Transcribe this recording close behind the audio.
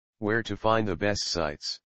Where to find the best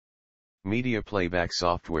sites. Media playback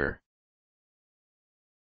software.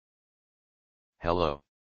 Hello.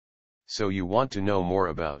 So you want to know more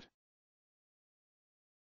about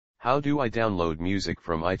how do I download music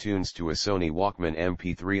from iTunes to a Sony Walkman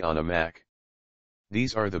MP3 on a Mac?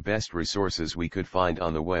 These are the best resources we could find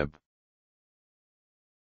on the web.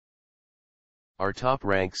 Our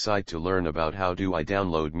top-ranked site to learn about how do I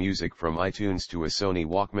download music from iTunes to a Sony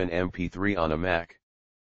Walkman MP3 on a Mac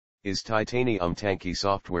is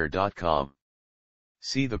titaniumtankysoftware.com.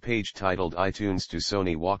 See the page titled iTunes to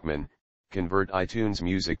Sony Walkman, Convert iTunes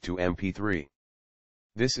Music to MP3.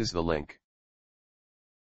 This is the link.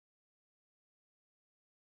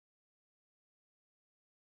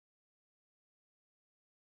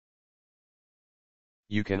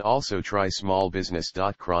 You can also try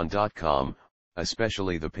smallbusiness.cron.com,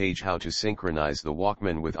 especially the page how to synchronize the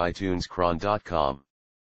Walkman with iTunes cron.com.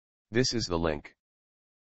 This is the link.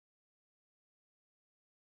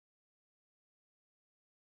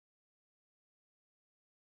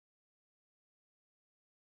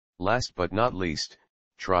 Last but not least,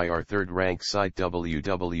 try our third-ranked site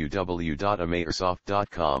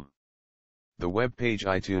www.amairsoft.com. The web page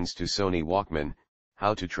iTunes to Sony Walkman,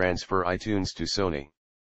 how to transfer iTunes to Sony.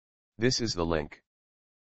 This is the link.